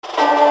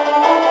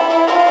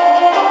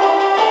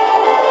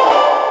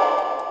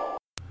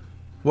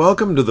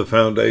Welcome to the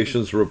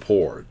Foundation's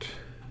Report.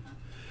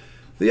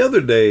 The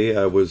other day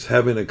I was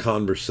having a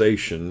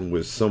conversation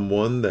with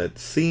someone that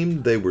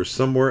seemed they were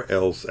somewhere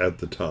else at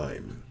the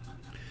time.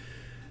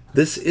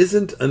 This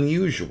isn't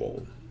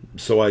unusual,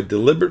 so I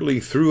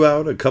deliberately threw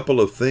out a couple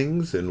of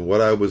things in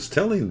what I was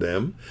telling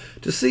them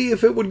to see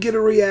if it would get a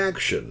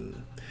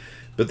reaction.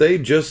 But they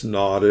just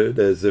nodded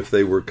as if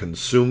they were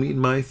consuming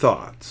my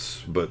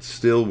thoughts, but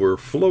still were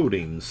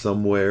floating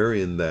somewhere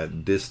in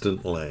that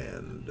distant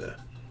land.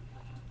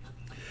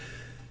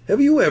 Have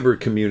you ever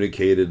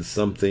communicated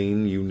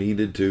something you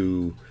needed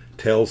to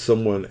tell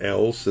someone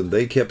else and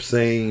they kept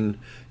saying,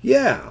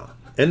 "Yeah,"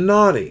 and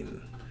nodding,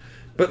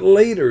 but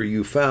later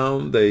you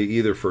found they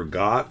either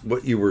forgot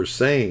what you were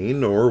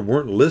saying or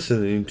weren't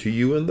listening to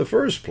you in the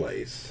first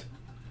place?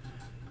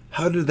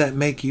 How did that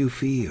make you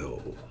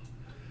feel?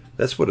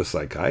 That's what a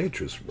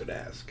psychiatrist would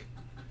ask.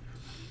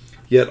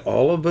 Yet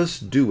all of us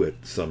do it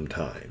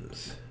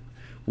sometimes.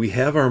 We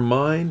have our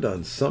mind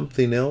on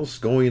something else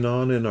going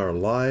on in our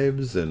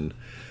lives, and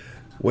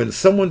when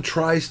someone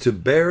tries to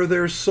bare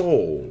their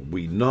soul,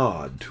 we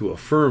nod to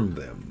affirm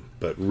them,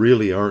 but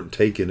really aren't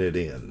taking it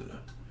in.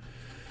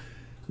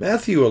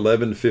 Matthew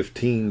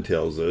 11:15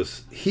 tells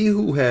us, "He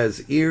who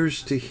has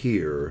ears to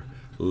hear,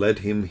 let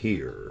him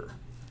hear."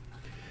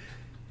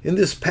 In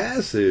this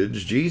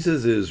passage,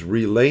 Jesus is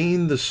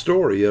relaying the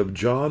story of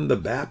John the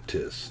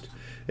Baptist,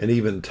 and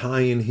even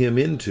tying him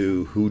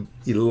into who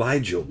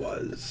Elijah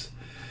was,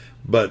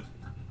 but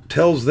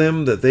tells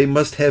them that they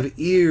must have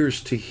ears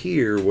to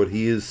hear what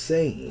he is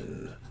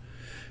saying.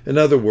 In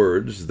other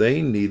words,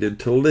 they needed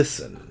to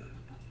listen.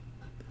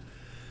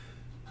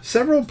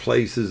 Several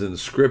places in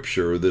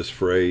Scripture, this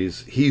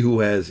phrase, "He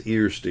who has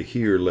ears to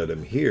hear, let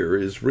him hear,"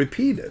 is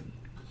repeated.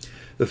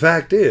 The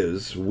fact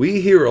is,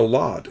 we hear a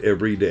lot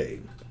every day,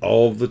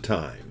 all the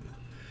time.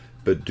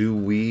 But do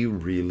we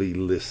really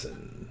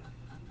listen?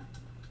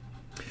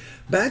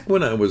 Back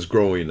when I was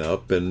growing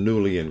up and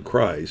newly in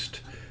Christ,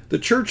 the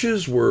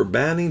churches were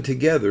banding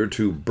together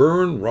to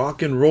burn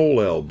rock and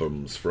roll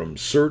albums from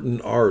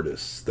certain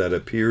artists that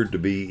appeared to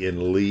be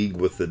in league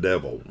with the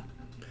devil.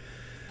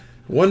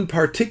 One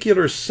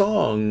particular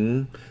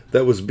song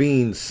that was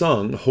being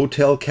sung,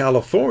 "Hotel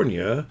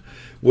California,"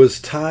 was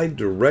tied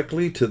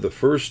directly to the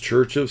First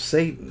Church of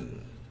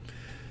Satan.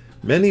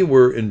 Many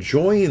were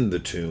enjoying the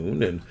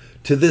tune and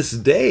to this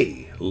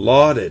day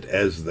laud it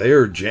as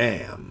their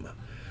jam,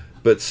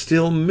 but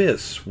still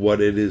miss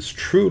what it is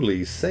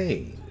truly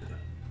saying.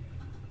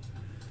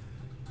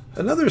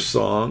 Another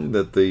song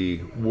that the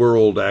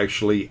world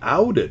actually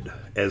outed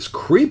as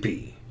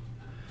creepy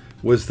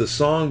was the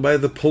song by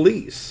the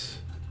Police,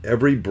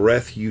 "Every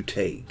Breath You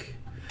Take,"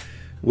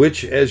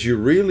 which, as you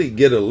really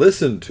get a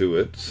listen to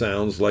it,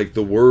 sounds like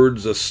the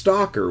words a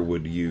stalker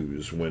would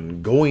use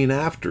when going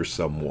after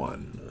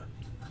someone.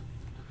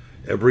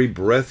 Every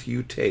breath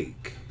you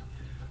take,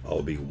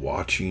 I'll be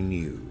watching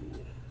you.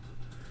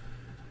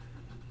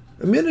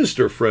 A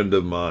minister friend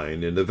of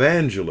mine, an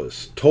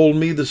evangelist, told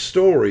me the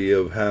story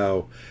of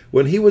how,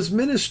 when he was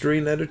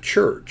ministering at a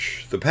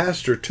church, the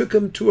pastor took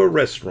him to a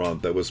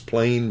restaurant that was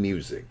playing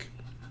music.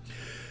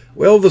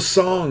 Well, the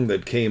song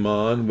that came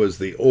on was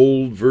the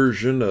old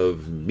version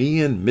of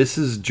 "Me and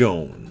Mrs.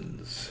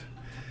 Jones."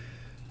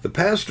 The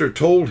pastor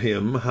told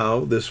him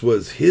how this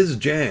was his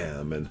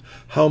jam and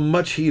how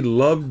much he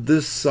loved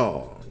this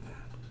song.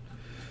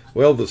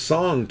 Well, the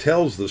song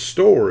tells the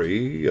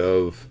story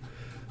of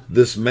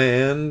this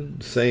man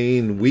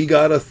saying, "We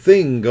got a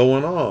thing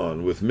going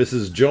on with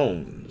Mrs.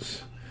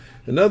 Jones."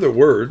 In other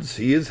words,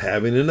 he is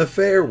having an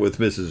affair with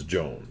Mrs.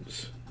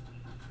 Jones.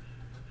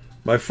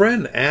 My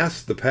friend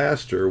asked the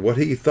pastor what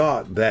he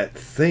thought that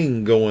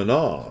thing going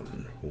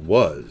on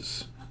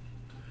was.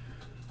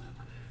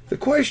 The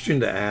question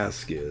to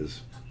ask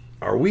is,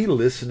 are we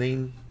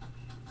listening?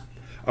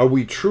 Are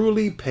we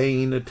truly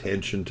paying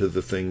attention to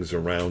the things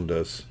around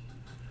us?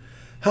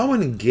 How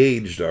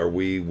engaged are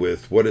we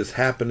with what is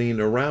happening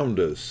around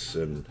us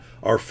and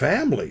our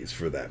families,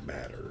 for that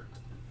matter?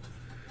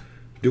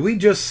 Do we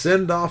just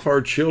send off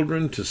our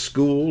children to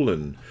school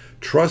and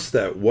trust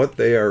that what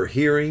they are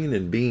hearing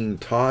and being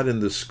taught in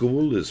the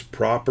school is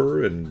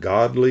proper and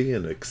godly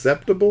and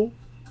acceptable?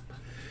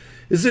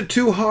 Is it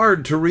too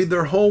hard to read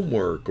their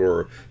homework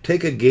or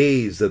take a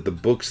gaze at the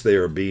books they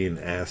are being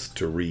asked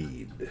to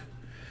read?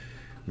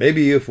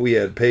 Maybe if we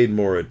had paid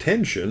more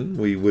attention,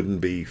 we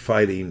wouldn't be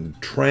fighting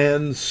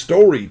trans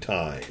story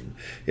time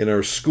in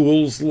our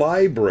schools'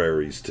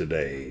 libraries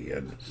today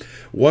and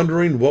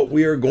wondering what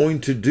we are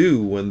going to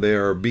do when they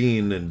are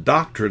being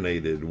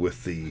indoctrinated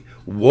with the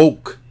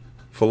woke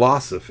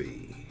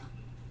philosophy.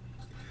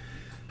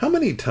 How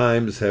many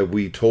times have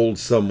we told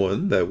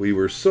someone that we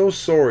were so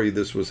sorry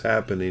this was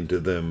happening to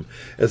them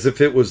as if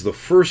it was the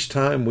first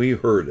time we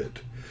heard it?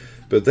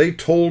 But they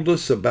told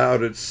us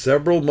about it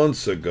several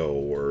months ago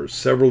or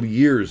several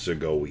years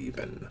ago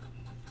even.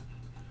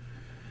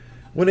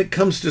 When it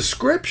comes to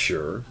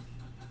Scripture,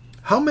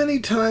 how many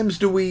times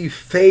do we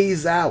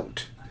phase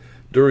out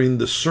during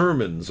the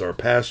sermons our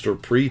pastor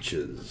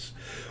preaches,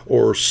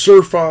 or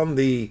surf on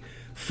the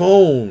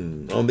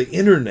phone, on the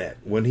internet,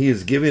 when he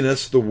is giving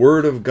us the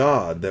word of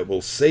God that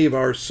will save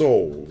our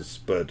souls,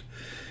 but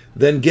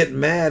then get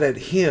mad at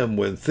him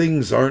when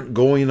things aren't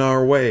going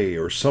our way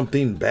or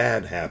something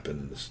bad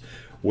happens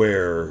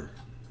where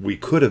we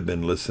could have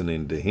been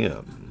listening to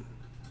him.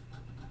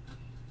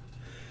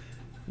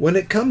 When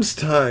it comes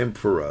time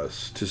for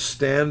us to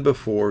stand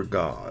before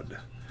God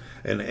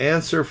and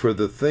answer for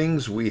the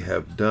things we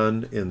have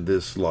done in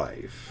this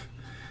life,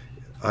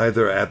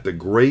 either at the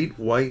great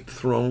white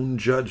throne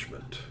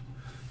judgment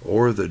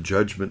or the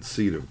judgment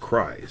seat of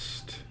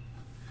Christ,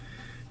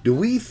 do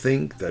we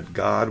think that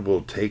God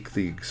will take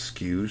the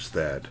excuse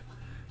that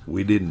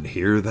we didn't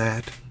hear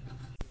that?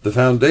 The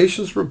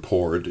Foundation's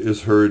report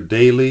is heard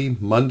daily,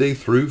 Monday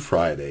through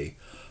Friday,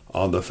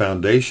 on the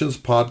Foundation's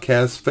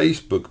podcast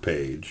Facebook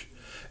page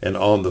and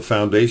on the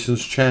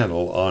Foundation's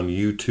channel on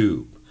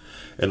YouTube,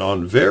 and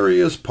on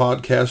various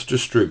podcast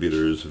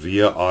distributors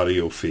via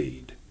audio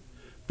feed.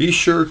 Be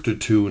sure to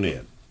tune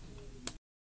in.